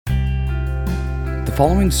The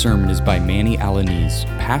following sermon is by Manny Alaniz,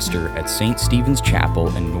 pastor at St. Stephen's Chapel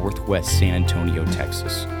in Northwest San Antonio,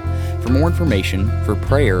 Texas. For more information, for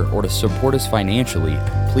prayer, or to support us financially,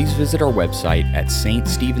 please visit our website at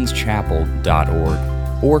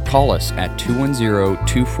ststephenschapel.org or call us at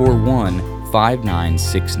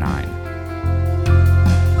 210-241-5969.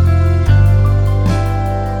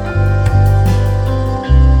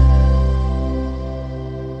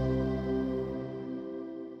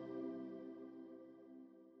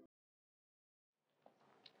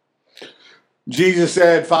 Jesus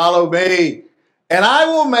said, "Follow me, and I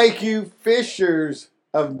will make you fishers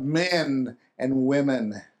of men and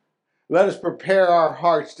women." Let us prepare our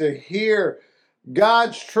hearts to hear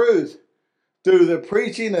God's truth through the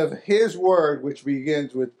preaching of His word, which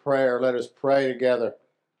begins with prayer. Let us pray together.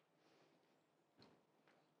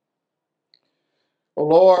 O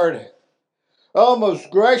Lord, O most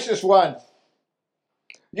gracious one,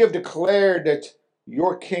 you have declared that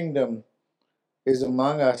your kingdom is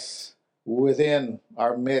among us, within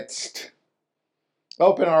our midst.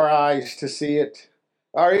 Open our eyes to see it,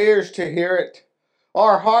 our ears to hear it,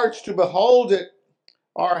 our hearts to behold it,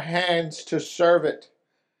 our hands to serve it.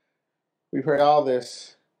 We pray all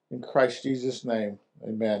this in Christ Jesus' name.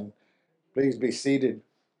 Amen. Please be seated.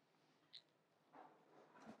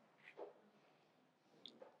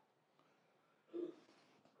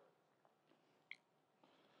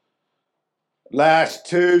 Last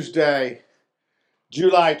Tuesday,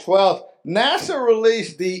 July 12th, NASA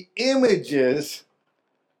released the images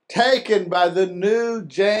taken by the new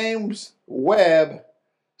James Webb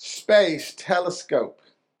Space Telescope.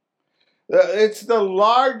 It's the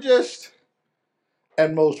largest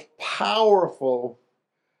and most powerful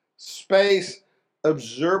space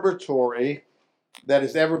observatory that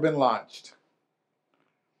has ever been launched.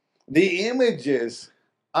 The images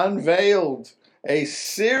unveiled a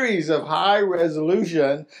series of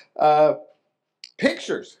high-resolution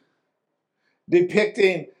pictures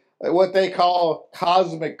depicting what they call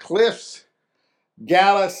cosmic cliffs,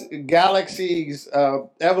 galaxies'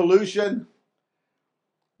 evolution,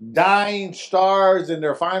 dying stars in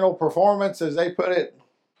their final performance, as they put it,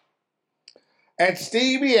 and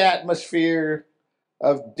steamy atmosphere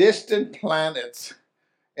of distant planets,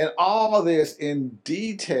 and all of this in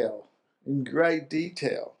detail, in great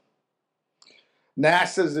detail.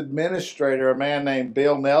 NASA's administrator, a man named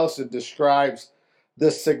Bill Nelson, describes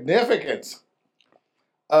the significance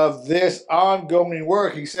of this ongoing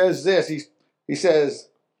work. He says this, he says,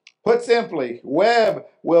 put simply, Webb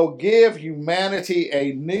will give humanity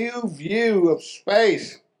a new view of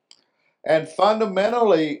space and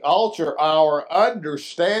fundamentally alter our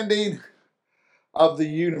understanding of the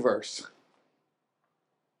universe.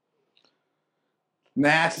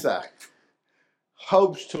 NASA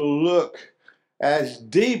hopes to look as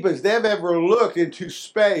deep as they've ever looked into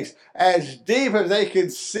space, as deep as they can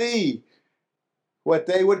see what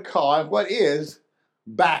they would call, and what is,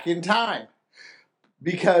 back in time.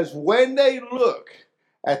 Because when they look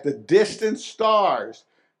at the distant stars,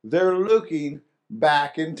 they're looking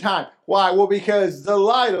back in time. Why? Well, because the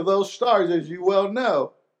light of those stars, as you well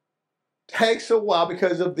know, takes a while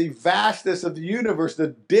because of the vastness of the universe, the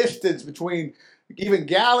distance between even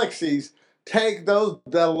galaxies.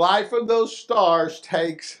 The light from those stars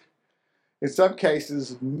takes, in some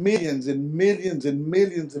cases, millions and millions and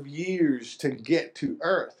millions of years to get to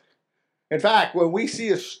Earth. In fact, when we see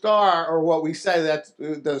a star, or what we say that's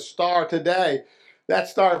the star today, that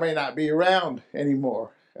star may not be around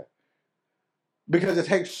anymore, because it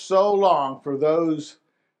takes so long for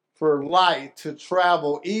light to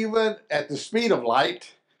travel. Even at the speed of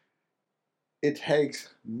light, it takes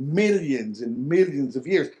millions and millions of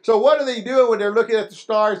years. So what are they doing when they're looking at the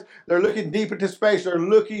stars? They're looking deep into space. They're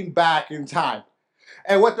looking back in time.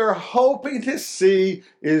 And what they're hoping to see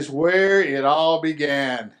is where it all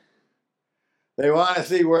began. They want to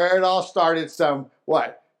see where it all started. This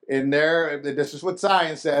is what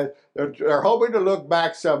science says. They're hoping to look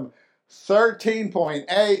back some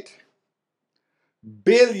 13.8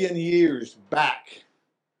 billion years back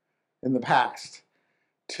in the past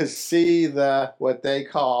to see what they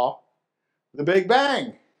call the Big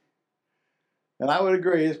Bang. And I would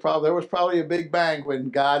agree, there was probably a Big Bang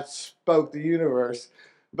when God spoke the universe.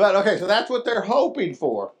 But okay, so that's what they're hoping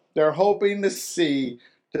for. They're hoping to see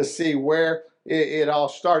where it all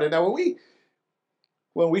started. Now,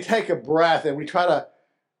 when we take a breath and we try to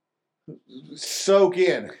soak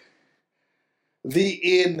in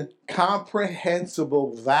the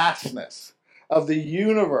incomprehensible vastness of the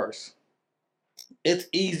universe, it's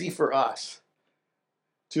easy for us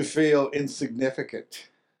to feel insignificant,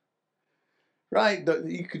 right?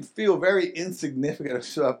 You can feel very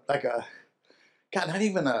insignificant, like God, not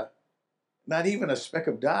even a speck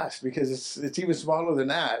of dust, because it's even smaller than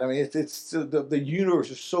that. I mean, the universe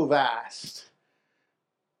is so vast.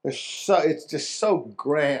 It's just so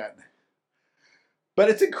grand. But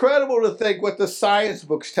it's incredible to think what the science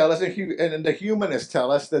books tell us and the humanists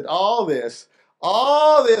tell us, that all this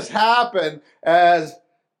happened as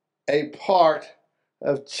a part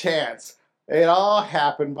of chance. It all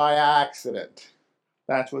happened by accident.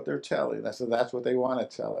 That's what they're telling us, and that's what they want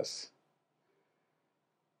to tell us.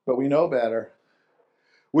 But we know better.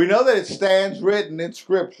 We know that it stands written in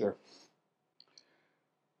Scripture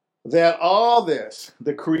that all this,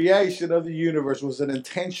 the creation of the universe, was an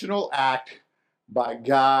intentional act by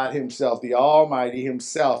God Himself, the Almighty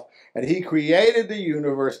Himself. And He created the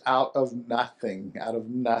universe out of nothing,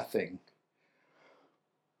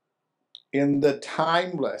 in the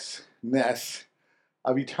timelessness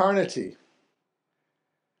of eternity.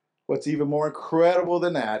 What's even more incredible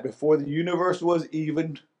than that, before the universe was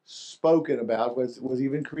even spoken about, was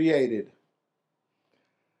even created,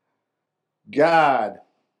 God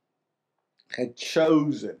had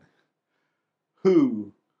chosen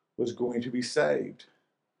who was going to be saved,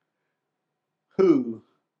 who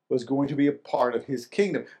was going to be a part of His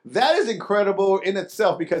kingdom. That is incredible in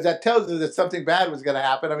itself, because that tells us that something bad was going to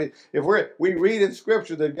happen. I mean, if we read in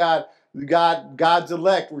Scripture that God's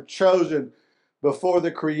elect were chosen before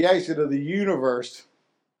the creation of the universe,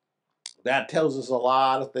 that tells us a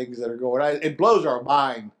lot of things that are going on. It blows our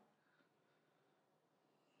mind.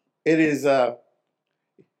 It is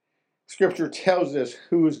Scripture tells us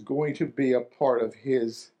who is going to be a part of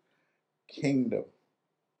His kingdom.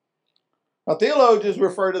 Now, theologians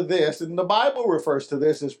refer to this, and the Bible refers to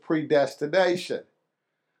this, as predestination.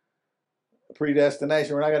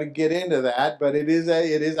 Predestination. We're not going to get into that, but it is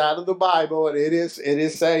out of the Bible, and it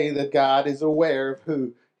is saying that God is aware of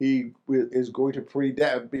who He is going to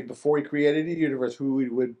predestine, before He created the universe, who He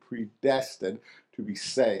would predestine to be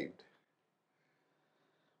saved.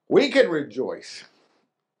 We can rejoice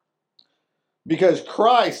because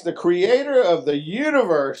Christ, the creator of the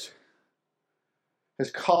universe,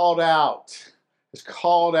 has called out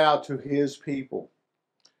to His people.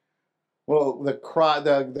 Well,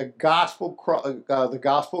 the gospel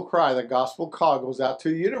call goes out to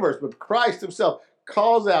the universe, but Christ Himself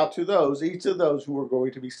calls out to each of those who are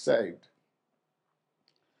going to be saved.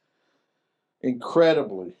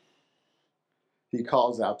 Incredibly, He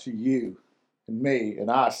calls out to you and me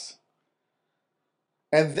and us.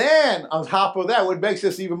 And then, on top of that, what makes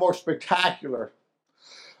this even more spectacular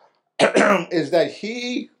is that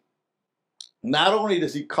He, not only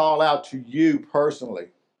does He call out to you personally,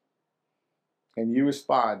 and you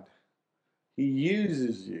respond, He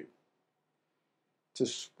uses you to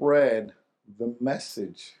spread the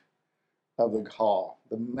message of the call,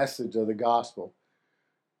 the message of the gospel,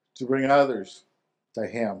 to bring others to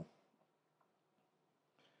Him.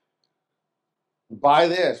 By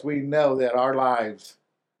this, we know that our lives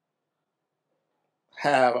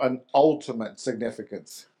have an ultimate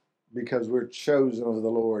significance because we're chosen of the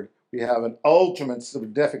Lord. We have an ultimate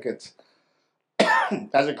significance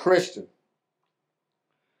as a Christian.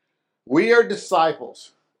 We are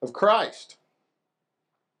disciples of Christ,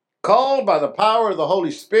 called by the power of the Holy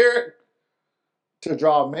Spirit to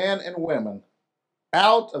draw men and women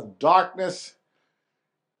out of darkness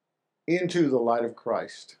into the light of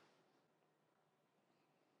Christ.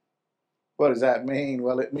 What does that mean?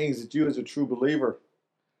 Well, it means that you, as a true believer,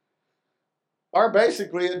 are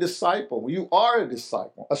basically a disciple. You are a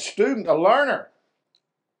disciple, a student, a learner,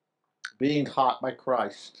 being taught by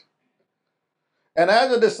Christ. And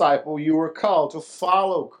as a disciple, you are called to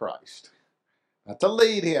follow Christ, not to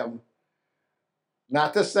lead Him,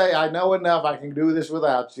 not to say, I know enough, I can do this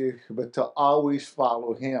without you, but to always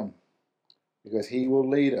follow Him, because He will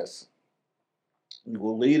lead us. He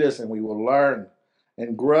will lead us, and we will learn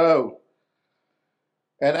and grow.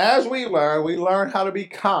 And as we learn how to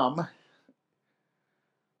become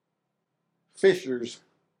fishers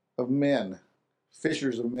of men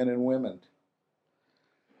and women.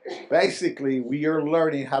 Basically, we are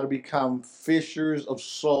learning how to become fishers of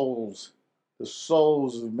souls, the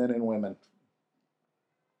souls of men and women.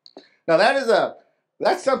 Now,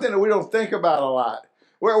 that's something that we don't think about a lot.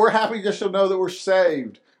 We're happy just to know that we're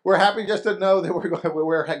saved. We're happy just to know that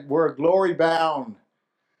we're glory bound.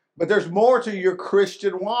 But there's more to your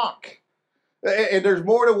Christian walk. And there's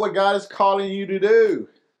more to what God is calling you to do.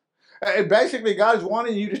 And basically, God is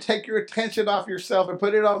wanting you to take your attention off yourself and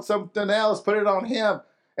put it on something else, put it on Him,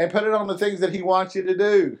 and put it on the things that He wants you to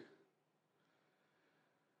do.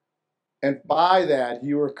 And by that,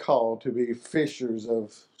 you are called to be fishers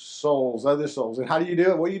of souls, other souls. And how do you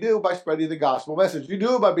do it? Well, you do it by spreading the gospel message. You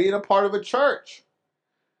do it by being a part of a church.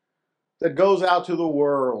 that goes out to the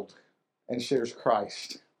world and shares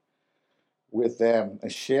Christ with them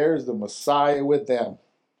and shares the Messiah with them.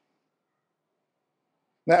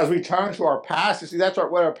 Now, as we turn to our passage, see, that's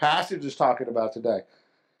what our passage is talking about today.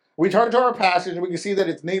 We turn to our passage and we can see that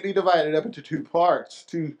it's neatly divided up into two parts.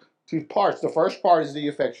 Two parts. The first part is the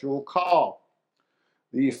effectual call.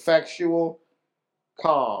 The effectual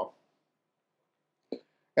call.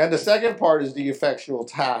 And the second part is the effectual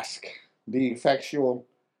task. The effectual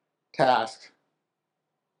task.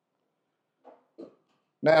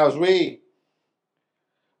 Now, as we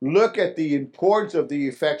look at the importance of the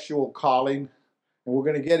effectual calling, and we're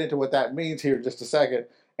going to get into what that means here in just a second,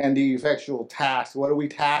 and the effectual task. What are we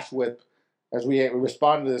tasked with as we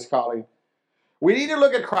respond to this calling? We need to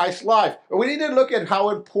look at Christ's life. We need to look at how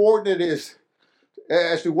important it is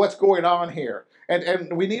as to what's going on here.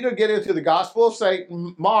 And we need to get into the Gospel of St.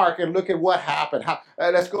 Mark and look at what happened.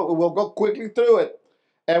 Let's go. We'll go quickly through it,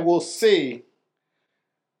 and we'll see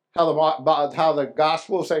how the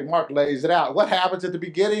Gospel of St. Mark lays it out. What happens at the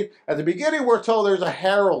beginning? At the beginning, we're told there's a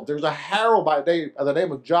herald. There's a herald by the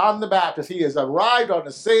name of John the Baptist. He has arrived on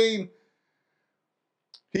the scene.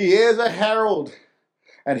 He is a herald,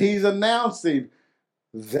 and he's announcing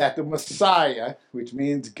that the Messiah, which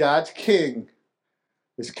means God's King,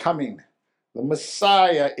 is coming. The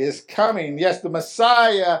Messiah is coming. Yes, the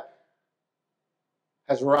Messiah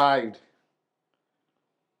has arrived.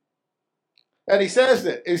 And he says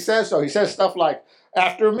it. He says so. He says stuff like,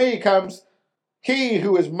 after me comes he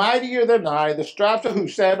who is mightier than I, the straps of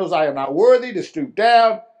whose sandals I am not worthy to stoop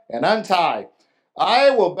down and untie.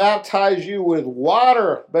 I will baptize you with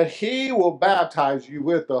water, but he will baptize you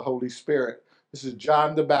with the Holy Spirit. This is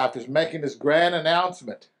John the Baptist making this grand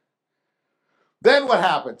announcement. Then what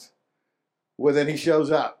happens? Well, then he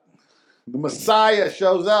shows up. The Messiah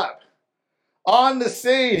shows up on the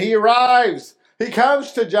scene. He arrives. He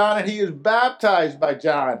comes to John and he is baptized by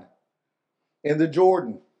John in the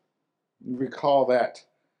Jordan. You recall that.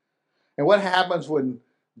 And what happens when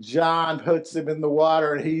John puts him in the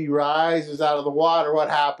water and he rises out of the water? What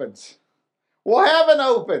happens? Well, heaven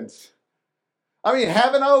opens. I mean,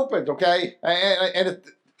 heaven opens, okay? And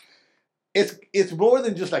it's more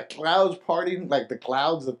than just like clouds parting, like the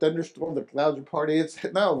clouds, the thunderstorm, the clouds are parting.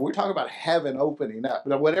 No, we're talking about heaven opening up.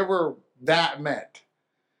 Whatever that meant.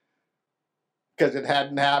 Because it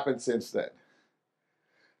hadn't happened since then.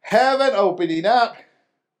 Heaven opening up.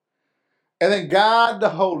 And then God, the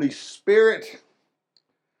Holy Spirit,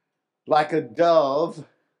 like a dove,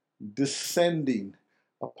 descending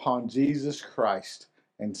upon Jesus Christ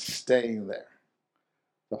and staying there.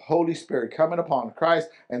 The Holy Spirit coming upon Christ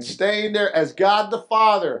and staying there as God the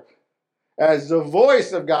Father, as the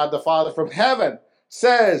voice of God the Father from heaven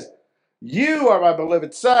says, you are my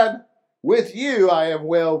beloved Son. With you I am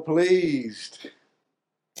well pleased.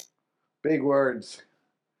 Big words.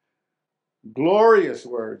 Glorious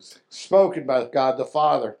words spoken by God the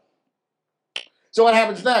Father. So what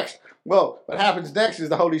happens next? Well, what happens next is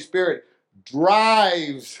the Holy Spirit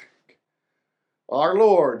drives our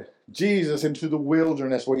Lord Jesus into the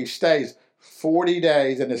wilderness where he stays 40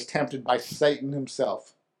 days and is tempted by Satan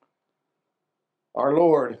himself. Our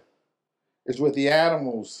Lord is with the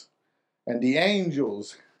animals and the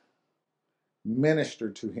angels minister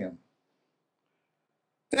to him.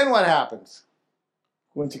 Then what happens?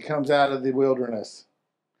 Once he comes out of the wilderness,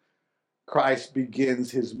 Christ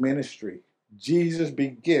begins his ministry. Jesus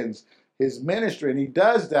begins his ministry, and he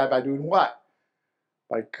does that by doing what?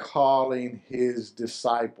 By calling his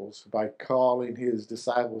disciples. By calling his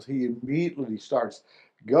disciples. He immediately starts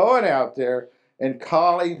going out there and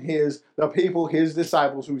calling the people, his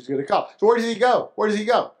disciples, who he's going to call. So where does he go? Where does he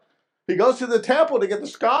go? He goes to the temple to get the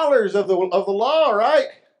scholars of the law, right?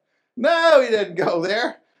 No, he didn't go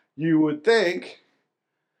there. You would think.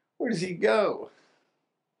 Where does he go?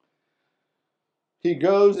 He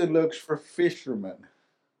goes and looks for fishermen.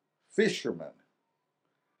 Fishermen.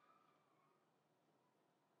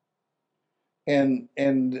 And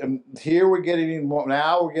here we're getting more.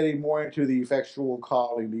 Now we're getting more into the effectual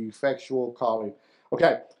calling. The effectual calling.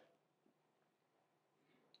 Okay.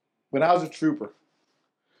 When I was a trooper,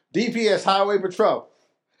 DPS Highway Patrol,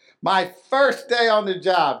 my first day on the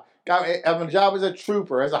job, my job as a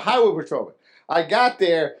trooper, as a highway patrolman. I got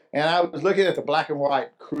there and I was looking at the black and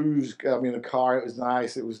white cruise. The car. It was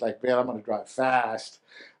nice. It was like, man, I'm going to drive fast.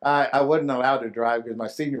 I wasn't allowed to drive because my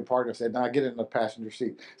senior partner said, "No, get in the passenger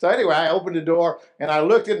seat." So anyway, I opened the door and I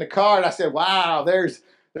looked in the car and I said, "Wow, there's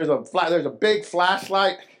a big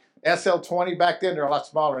flashlight, SL20 back then. They're a lot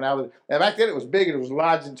smaller now. And back then it was big and it was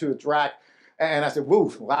lodged into its rack." And I said,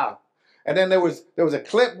 "Woo, wow!" And then there was a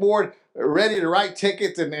clipboard ready to write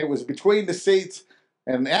tickets, and it was between the seats.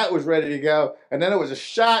 And that was ready to go. And then it was a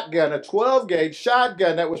shotgun, a 12-gauge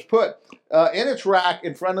shotgun that was put in its rack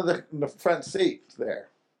in front of the front seat there.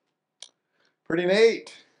 Pretty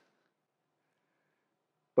neat.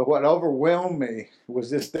 But what overwhelmed me was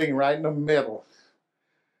this thing right in the middle.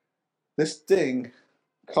 This thing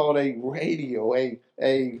called a radio,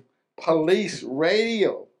 a police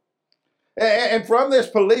radio. And from this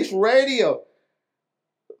police radio,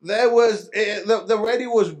 the radio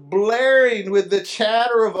was blaring with the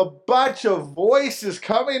chatter of a bunch of voices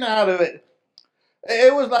coming out of it.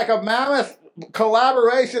 It was like a mammoth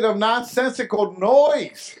collaboration of nonsensical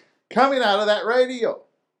noise coming out of that radio.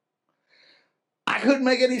 I couldn't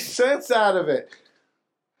make any sense out of it.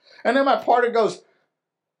 And then my partner goes,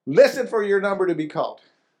 "Listen for your number to be called."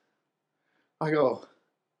 I go,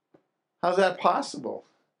 "How's that possible?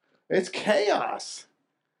 It's chaos.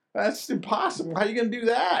 That's impossible. How are you going to do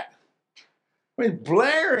that?" I mean,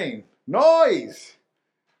 blaring, noise,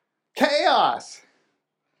 chaos.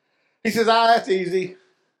 He says, "That's easy.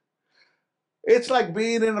 It's like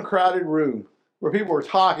being in a crowded room where people are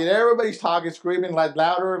talking. Everybody's talking, screaming like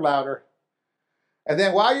louder and louder. And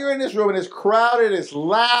then while you're in this room and it's crowded, it's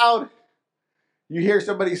loud, you hear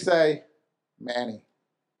somebody say, 'Manny,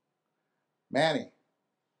 Manny.'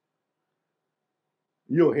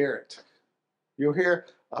 You'll hear it. You'll hear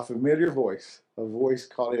a familiar voice, a voice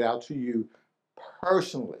calling out to you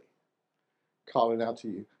personally, calling out to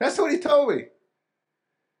you." That's what he told me.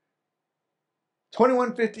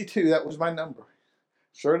 2152, that was my number.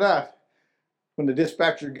 Sure enough, when the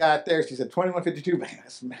dispatcher got there, she said, 2152,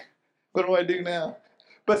 man, what do I do now?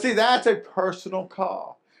 But see, that's a personal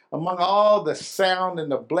call. Among all the sound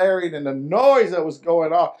and the blaring and the noise that was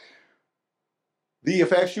going on, the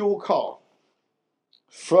effectual call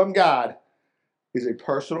from God is a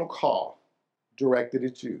personal call directed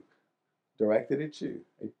at you. Directed at you.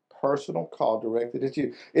 A personal call directed at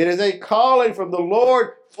you. It is a calling from the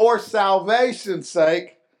Lord for salvation's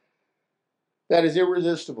sake that is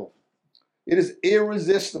irresistible. It is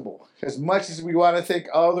irresistible. As much as we want to think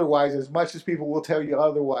otherwise, as much as people will tell you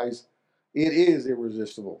otherwise, it is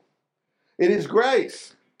irresistible. It is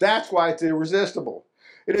grace. That's why it's irresistible.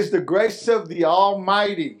 It is the grace of the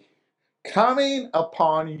Almighty coming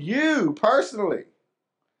upon you personally.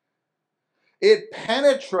 It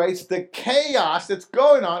penetrates the chaos that's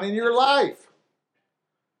going on in your life.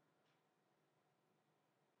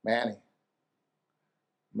 Manny.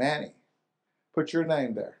 Manny. Put your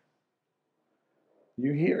name there.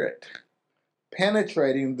 You hear it.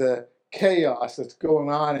 Penetrating the chaos that's going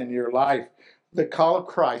on in your life. The call of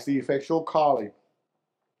Christ, the effectual calling,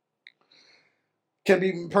 can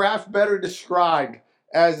be perhaps better described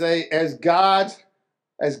as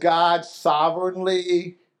God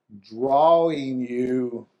sovereignly drawing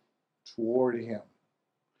you toward Him.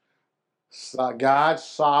 So God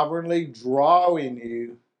sovereignly drawing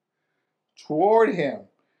you toward Him.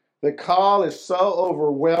 The call is so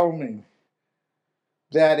overwhelming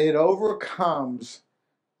that it overcomes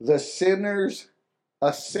the sinner,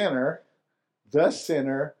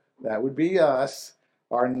 that would be us,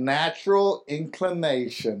 our natural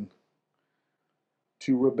inclination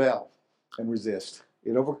to rebel and resist.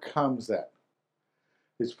 It overcomes that.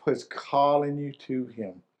 It's calling you to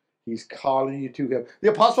Him. He's calling you to Him. The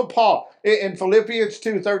Apostle Paul in Philippians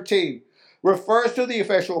 2:13 refers to the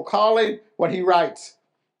effectual calling when he writes,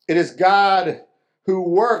 "It is God who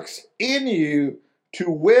works in you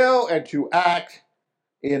to will and to act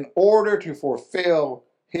in order to fulfill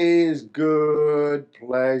His good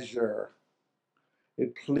pleasure."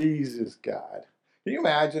 It pleases God. Can you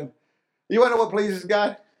imagine? You want to know what pleases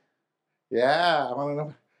God? Yeah, I want to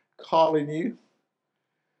know. Calling you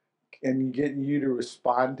and getting you to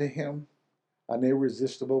respond to Him. An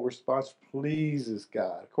irresistible response pleases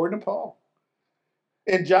God, according to Paul.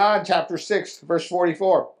 In John chapter 6, verse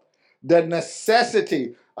 44, the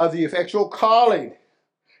necessity of the effectual calling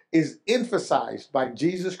is emphasized by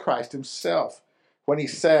Jesus Christ Himself when He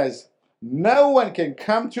says, "No one can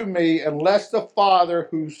come to me unless the Father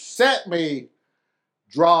who sent me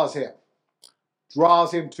draws him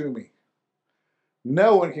to me."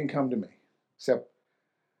 No one can come to me except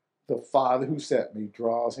the Father who sent me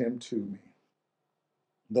draws him to me.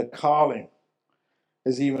 The calling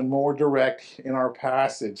is even more direct in our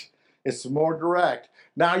passage. It's more direct.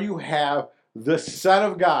 Now you have the Son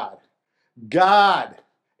of God, God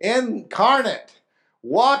incarnate,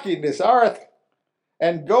 walking this earth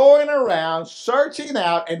and going around searching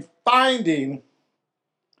out and finding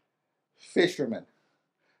fishermen.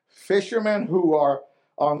 Fishermen who are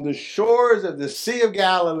on the shores of the Sea of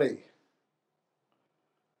Galilee,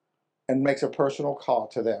 and makes a personal call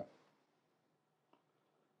to them.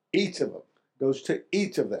 Each of them goes to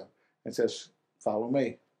each of them and says, follow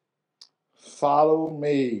me. Follow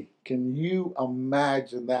me. Can you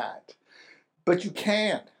imagine that? But you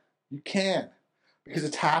can. You can. Because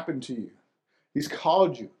it's happened to you. He's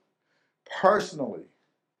called you personally.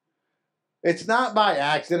 It's not by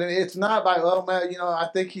accident. It's not by, oh man, I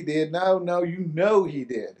think he did. No, you know he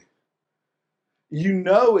did. You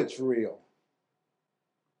know it's real.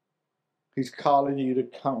 He's calling you to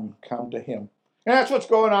come to him. And that's what's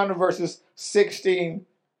going on in verses 16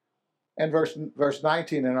 and verse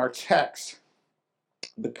 19 in our text.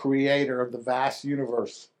 The creator of the vast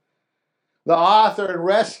universe, the author and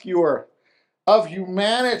rescuer of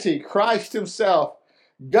humanity, Christ himself,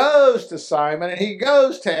 goes to Simon and he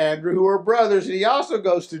goes to Andrew, who are brothers, and he also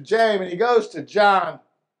goes to James and he goes to John,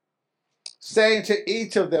 saying to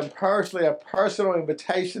each of them personally, a personal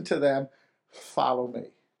invitation to them, follow me.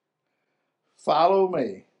 Follow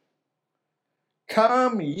me.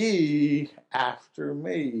 Come ye after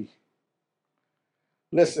me.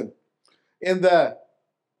 Listen, in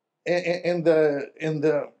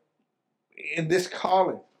this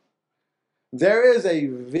calling, there is a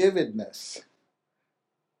vividness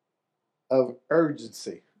of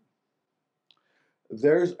urgency.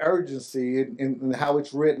 There's urgency in how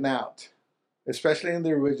it's written out, especially in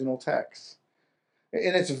the original text.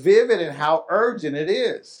 And it's vivid in how urgent it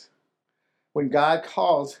is when God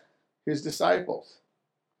calls his disciples.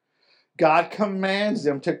 God commands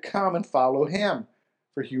them to come and follow him,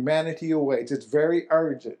 for humanity awaits. It's very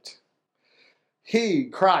urgent. He,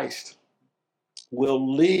 Christ,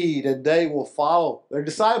 will lead and they will follow. Their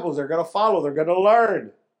disciples are going to follow. They're going to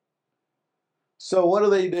learn. So what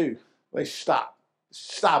do? They stop.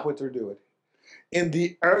 Stop what they're doing. In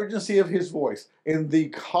the urgency of his voice, in the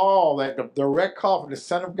call, that direct call from the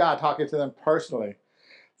Son of God talking to them personally,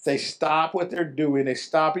 they stop what they're doing. They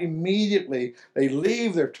stop immediately. They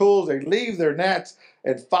leave their tools. They leave their nets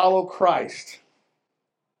and follow Christ.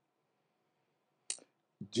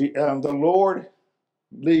 The Lord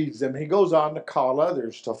leads them. He goes on to call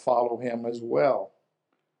others to follow him as well.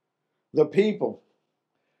 The people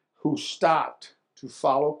who stopped to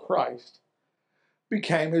follow Christ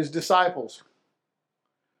became his disciples.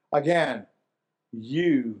 Again,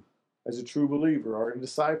 you, as a true believer, are a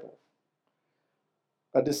disciple.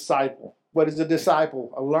 A disciple. What is a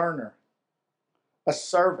disciple? A learner. A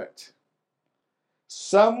servant.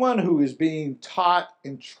 Someone who is being taught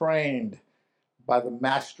and trained by the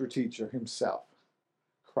master teacher himself,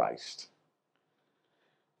 Christ.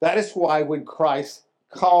 That is why when Christ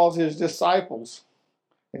calls his disciples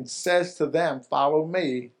and says to them, follow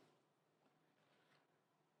me,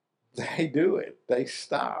 they do it. They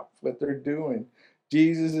stop what they're doing.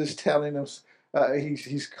 Jesus is telling them,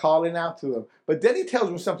 he's calling out to them. But then he tells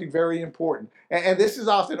them something very important. And this is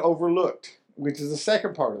often overlooked, which is the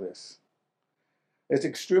second part of this. It's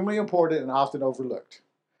extremely important and often overlooked,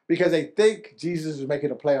 because they think Jesus is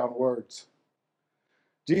making a play on words.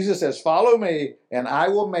 Jesus says, follow me, and I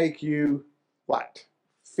will make you what?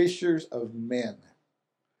 Fishers of men.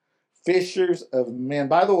 Fishers of men.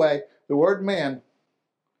 By the way, the word men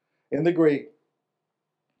in the Greek,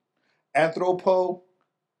 anthropo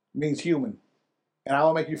means human. And I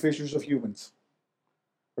will make you fishers of humans,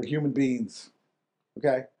 or human beings.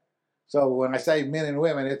 Okay? So when I say men and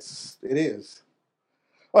women, it is.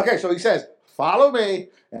 Okay, so he says, follow me,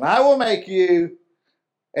 and I will make you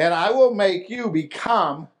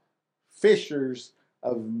become fishers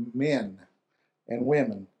of men and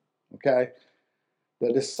women. Okay?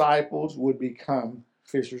 The disciples would become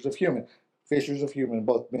fishers of human,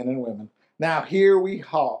 both men and women. Now here we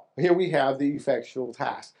have the effectual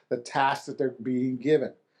task, the task that they're being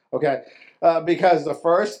given. Okay, because the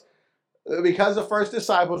first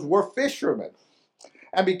disciples were fishermen,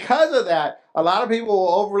 and because of that, a lot of people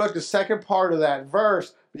will overlook the second part of that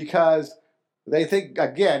verse because they think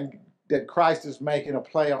again that Christ is making a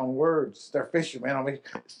play on words. They're fishermen. I mean,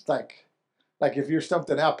 it's like if you're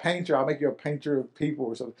something else, painter, I'll make you a painter of people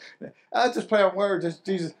or something. That's just play on words. It's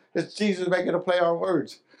Jesus making a play on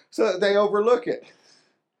words. So they overlook it.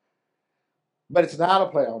 But it's not a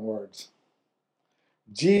play on words.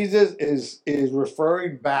 Jesus is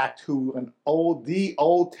referring back to the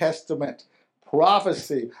Old Testament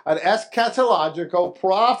prophecy, an eschatological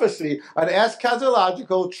prophecy, an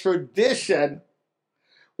eschatological tradition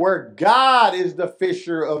where God is the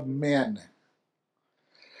fisher of men.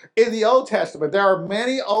 In the Old Testament, there are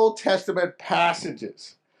many Old Testament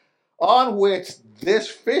passages on which this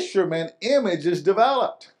fisherman image is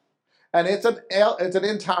developed. And it's an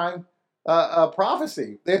end time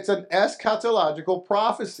prophecy. It's an eschatological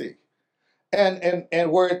prophecy,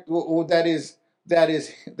 and where that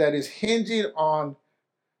is hinging on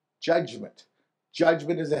judgment.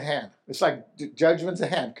 Judgment is at hand. It's like judgment's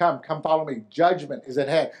at hand. Come follow me. Judgment is at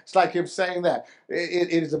hand. It's like him saying that. It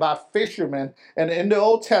is about fishermen. And in the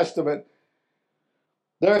Old Testament,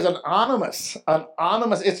 there's an ominous,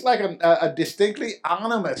 it's like a distinctly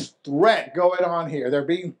ominous threat going on here. They're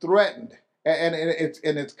being threatened. And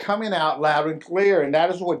it's coming out loud and clear. And that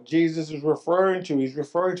is what Jesus is referring to. He's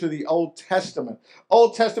referring to the Old Testament.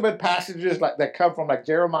 Old Testament passages that come from like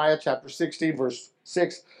Jeremiah chapter 16, verse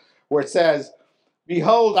 6, where it says,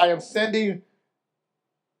 Behold, I am sending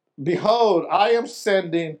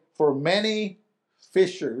for many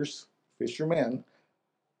fishermen,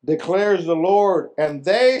 declares the Lord, and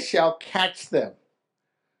they shall catch them.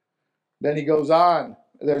 Then he goes on.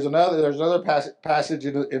 There's another passage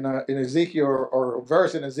in Ezekiel, or a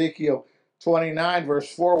verse in Ezekiel 29,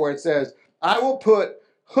 verse 4, where it says, I will put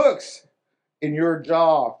hooks in your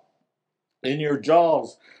jaws,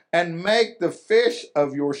 and make the fish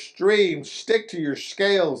of your stream stick to your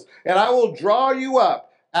scales, and I will draw you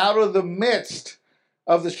up out of the midst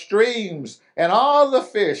of the streams, and all the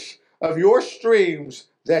fish of your streams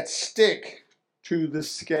that stick to the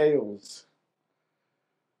scales.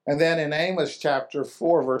 And then in Amos chapter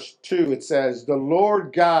 4, verse 2, it says, The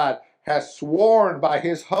Lord God has sworn by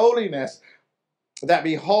his holiness that,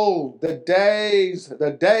 behold, the days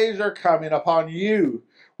are coming upon you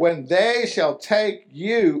when they shall take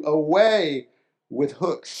you away with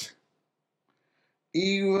hooks,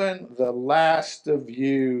 even the last of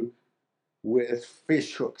you with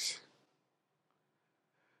fish hooks.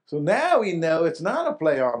 So now we know it's not a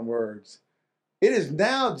play on words. It is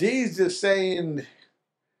now Jesus saying,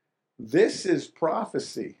 this is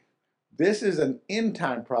prophecy. This is an end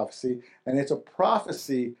time prophecy, and it's a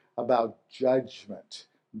prophecy about judgment.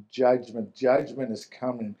 Judgment is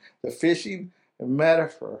coming. The fishing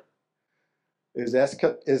metaphor is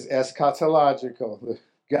eschatological.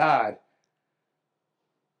 God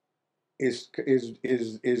is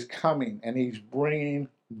coming, and he's bringing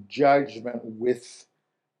judgment with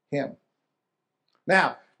him.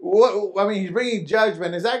 Now, he's bringing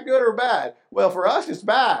judgment. Is that good or bad? Well, for us, it's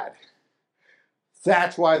bad.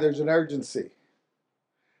 That's why there's an urgency.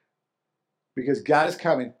 Because God is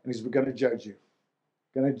coming, and he's going to judge you.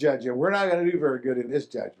 Going to judge you. We're not going to do very good in this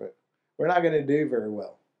judgment. We're not going to do very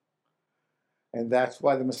well. And that's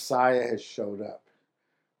why the Messiah has showed up.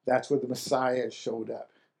 That's why the Messiah has showed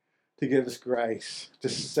up. To give us grace, to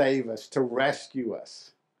save us, to rescue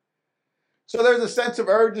us. So there's a sense of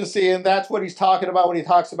urgency, and that's what he's talking about when he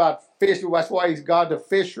talks about fish. That's why he's God the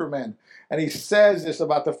fisherman. And he says this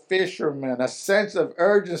about the fishermen. A sense of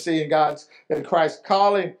urgency in Christ's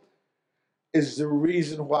calling is the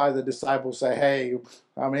reason why the disciples say, hey,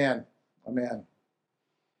 I'm in. I'm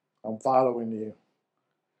following you.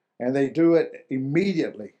 And they do it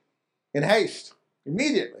immediately, in haste,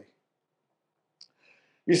 immediately.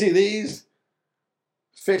 You see, these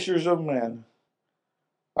fishers of men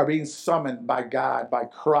are being summoned by God, by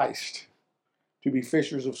Christ, to be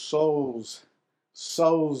fishers of souls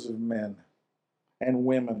of men and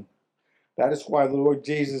women. That is why the Lord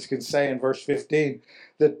Jesus can say in verse 15,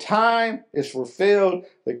 the time is fulfilled,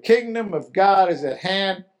 the kingdom of God is at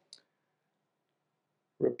hand.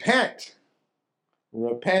 Repent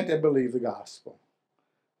and believe the gospel.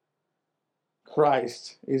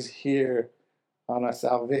 Christ is here on a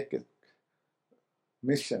salvific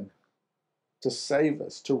mission to save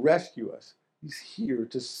us, to rescue us. He's here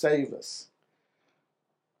to save us.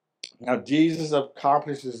 Now, Jesus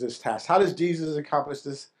accomplishes this task. How does Jesus accomplish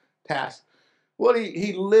this task? Well,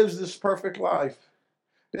 he lives this perfect life.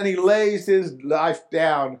 Then he lays his life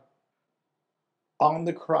down on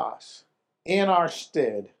the cross in our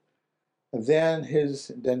stead. And then he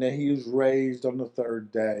is raised on the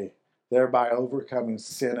third day, thereby overcoming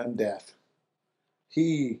sin and death.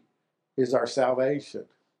 He is our salvation.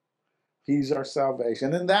 He's our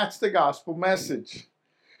salvation. And that's the gospel message.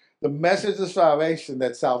 The message of salvation,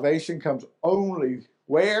 that salvation comes only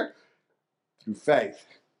where? Through faith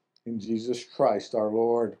in Jesus Christ our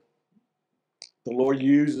Lord. The Lord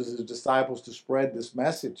uses his disciples to spread this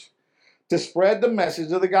message, to spread the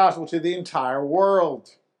message of the gospel to the entire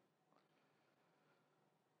world.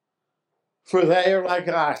 For they are like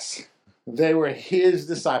us. They were his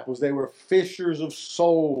disciples. They were fishers of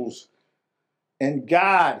souls. And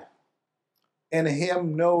God, and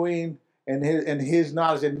him knowing, and his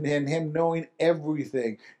knowledge, and him knowing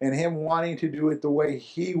everything, and him wanting to do it the way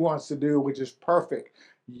he wants to do, which is perfect,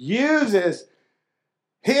 uses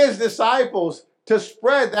his disciples to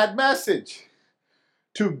spread that message,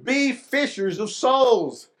 to be fishers of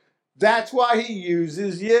souls. That's why he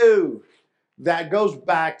uses you. that goes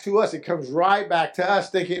back to us. It comes right back to us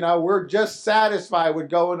thinking, oh, we're just satisfied with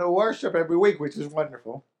going to worship every week, which is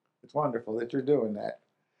wonderful. It's wonderful that you're doing that.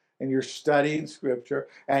 And you're studying scripture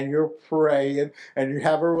and you're praying and you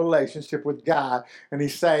have a relationship with God. And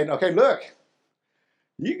he's saying, okay, look,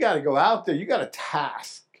 you got to go out there. You got a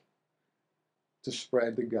task to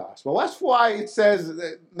spread the gospel. That's why it says,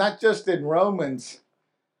 not just in Romans,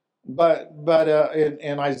 but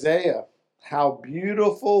in Isaiah, how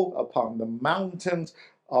beautiful upon the mountains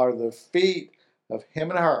are the feet of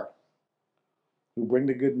him and her who bring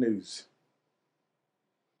the good news.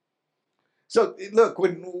 So look,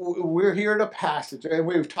 when we're here at a passage, and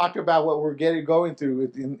we've talked about what we're going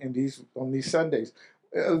through on these Sundays,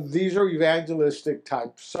 these are evangelistic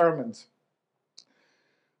type sermons.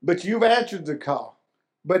 But you've answered the call.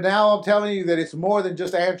 But now I'm telling you that it's more than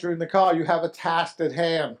just answering the call. You have a task at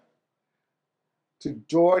hand to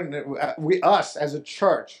join. Us as a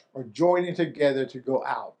church are joining together to go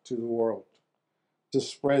out to the world to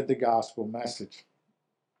spread the gospel message.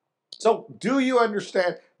 So do you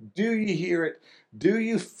understand? Do you hear it? Do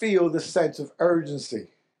you feel the sense of urgency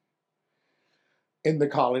in the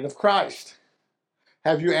calling of Christ?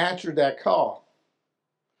 Have you answered that call?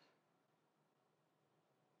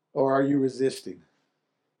 Or are you resisting?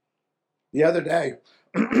 The other day,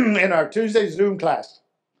 in our Tuesday Zoom class,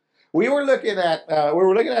 we were looking at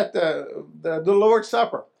the Lord's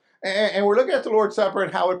Supper, and we're looking at the Lord's Supper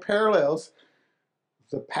and how it parallels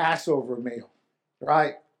the Passover meal,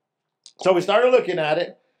 right? So we started looking at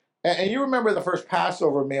it, and you remember the first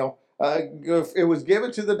Passover meal. It was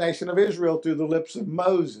given to the nation of Israel through the lips of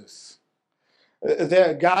Moses.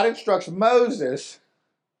 God instructs Moses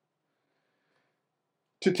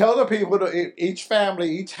to tell the people, each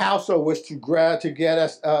family, each household was to get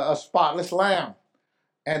a spotless lamb.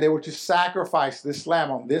 And they were to sacrifice this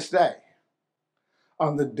lamb on this day.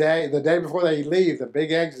 On the day before they leave, the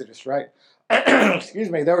big Exodus, right?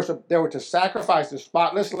 Excuse me, they were to sacrifice the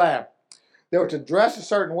spotless lamb. They were to dress a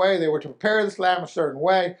certain way. They were to prepare this lamb a certain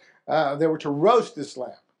way. They were to roast this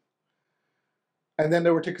lamb. And then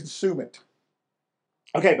they were to consume it.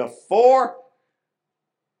 Okay, before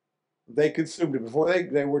they consumed it, before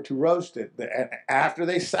they were to roast it, and after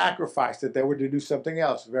they sacrificed it, they were to do something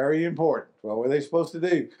else very important. What were they supposed to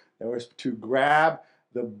do? They were to grab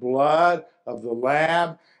the blood of the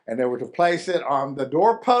lamb, and they were to place it on the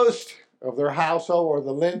doorpost of their household or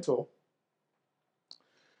the lintel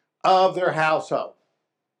of their household.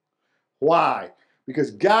 Why?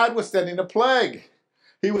 Because God was sending a plague.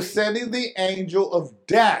 He was sending the angel of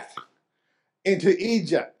death into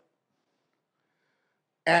Egypt.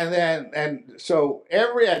 And so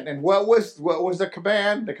what was the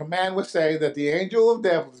command? The command was saying that the angel of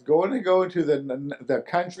death was going to go into the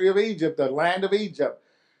country of Egypt, the land of Egypt,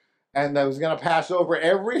 and that was going to pass over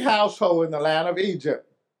every household in the land of Egypt.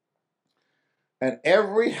 And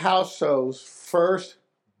every household's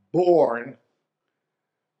firstborn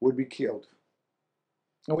would be killed.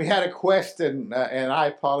 And we had a question, and I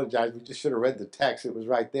apologize, we just should have read the text. It was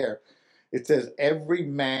right there. It says, every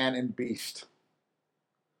man and beast.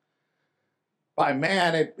 By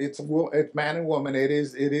man, it's man and woman. It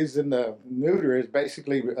is in the neuter. It's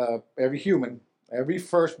basically every human, every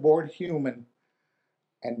firstborn human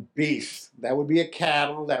and beast. That would be a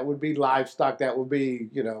cattle. That would be livestock. That would be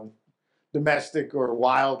domestic or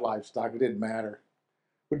wild livestock. It didn't matter.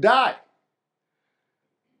 Would die.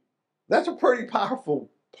 That's a pretty powerful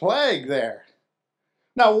plague there.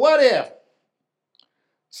 Now, what if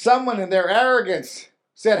someone in their arrogance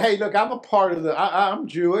said, hey, look, I'm a part of I'm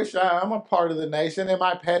Jewish, I'm a part of the nation, in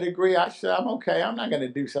my pedigree, I'm okay, I'm not going to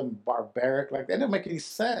do something barbaric like that. It doesn't make any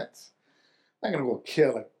sense. I'm not going to go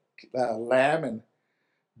kill a lamb and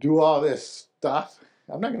do all this stuff.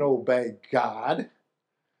 I'm not going to obey God.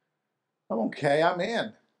 I'm okay, I'm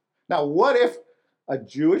in. Now, what if a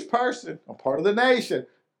Jewish person, a part of the nation,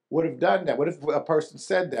 would have done that? What if a person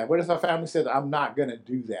said that? What if a family said, I'm not going to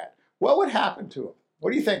do that? What would happen to them?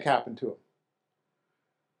 What do you think happened to them?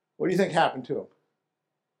 What do you think happened to them?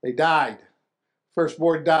 They died.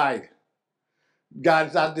 Firstborn died.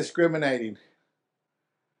 God's not discriminating.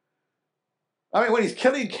 I mean, when he's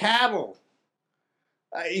killing cattle,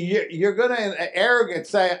 you're going to arrogant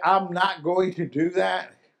say, I'm not going to do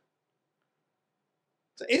that.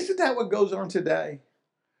 So isn't that what goes on today?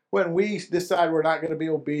 When we decide we're not going to be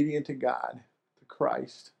obedient to God, to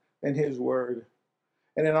Christ, and his word.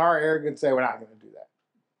 And in our arrogance say, we're not going to do that.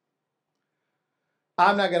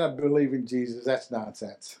 I'm not going to believe in Jesus. That's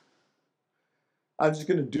nonsense. I'm just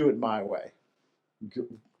going to do it my way.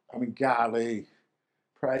 I mean, golly,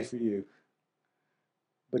 pray for you.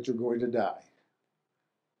 But you're going to die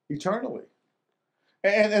eternally.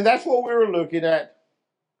 And that's what we were looking at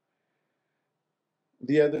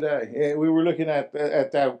the other day. We were looking at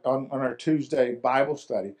that on our Tuesday Bible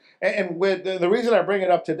study. And with the reason I bring it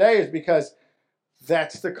up today is because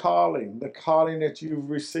that's the calling that you've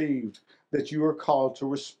received, that you are called to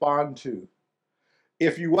respond to.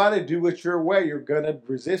 If you want to do it your way, you're going to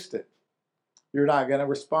resist it. You're not going to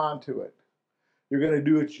respond to it. You're going to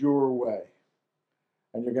do it your way,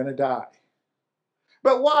 and you're going to die.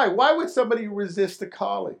 But why? Why would somebody resist the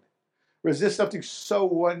calling? Resist something so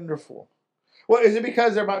wonderful? Well, is it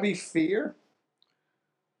because there might be fear?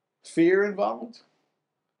 Fear involved?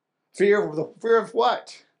 Fear of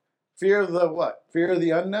what? Fear of the what? Fear of the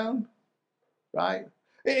unknown? Right?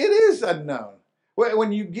 It is unknown.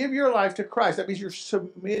 When you give your life to Christ, that means you're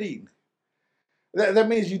submitting. That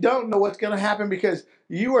means you don't know what's going to happen because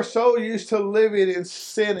you are so used to living in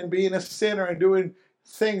sin and being a sinner and doing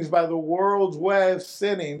things by the world's way of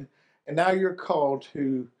sinning, and now you're called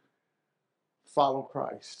to follow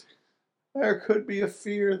Christ. There could be a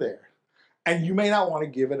fear there, and you may not want to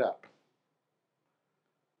give it up.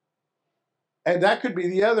 And that could be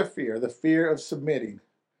the other fear, the fear of submitting,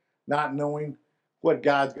 not knowing what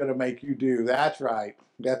God's going to make you do. That's right.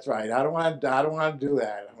 That's right. I don't want to do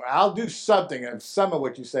that. I'll do something of some of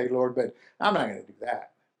what you say, Lord, but I'm not going to do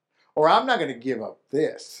that. Or I'm not going to give up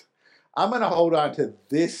this. I'm going to hold on to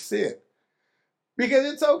this sin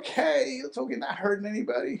because it's okay. It's okay, not hurting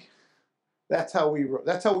anybody. That's how we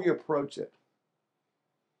approach it,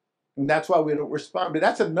 and that's why we don't respond. But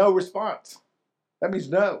that's a no response. That means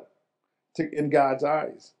no in God's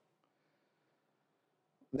eyes.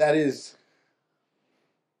 That means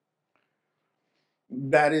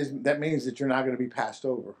that you're not going to be passed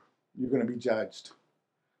over. You're going to be judged.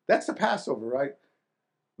 That's the Passover, right?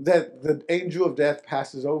 That the angel of death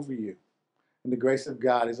passes over you, and the grace of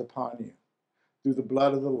God is upon you through the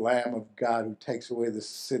blood of the Lamb of God who takes away the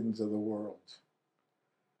sins of the world.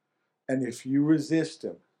 And if you resist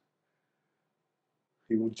him,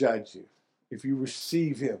 he will judge you. If you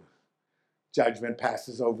receive him, judgment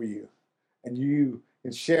passes over you. And you,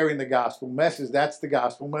 in sharing the gospel message, that's the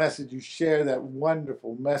gospel message. You share that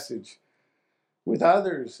wonderful message with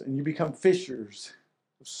others, and you become fishers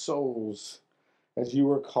of souls as you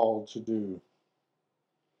were called to do.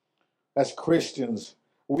 As Christians,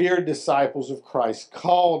 we are disciples of Christ,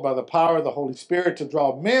 called by the power of the Holy Spirit to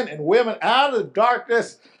draw men and women out of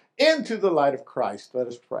darkness into the light of Christ. Let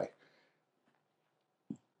us pray.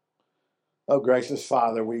 Oh, gracious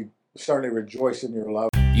Father, we certainly rejoice in your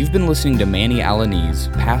love. You've been listening to Manny Alaniz,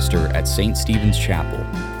 pastor at St. Stephen's Chapel.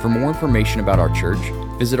 For more information about our church,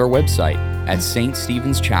 visit our website at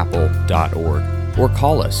ststephenschapel.org or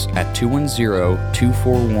call us at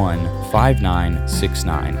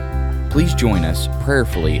 210-241-5969. Please join us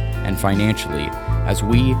prayerfully and financially as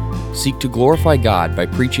we seek to glorify God by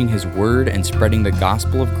preaching His Word and spreading the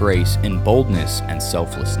gospel of grace in boldness and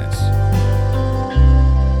selflessness.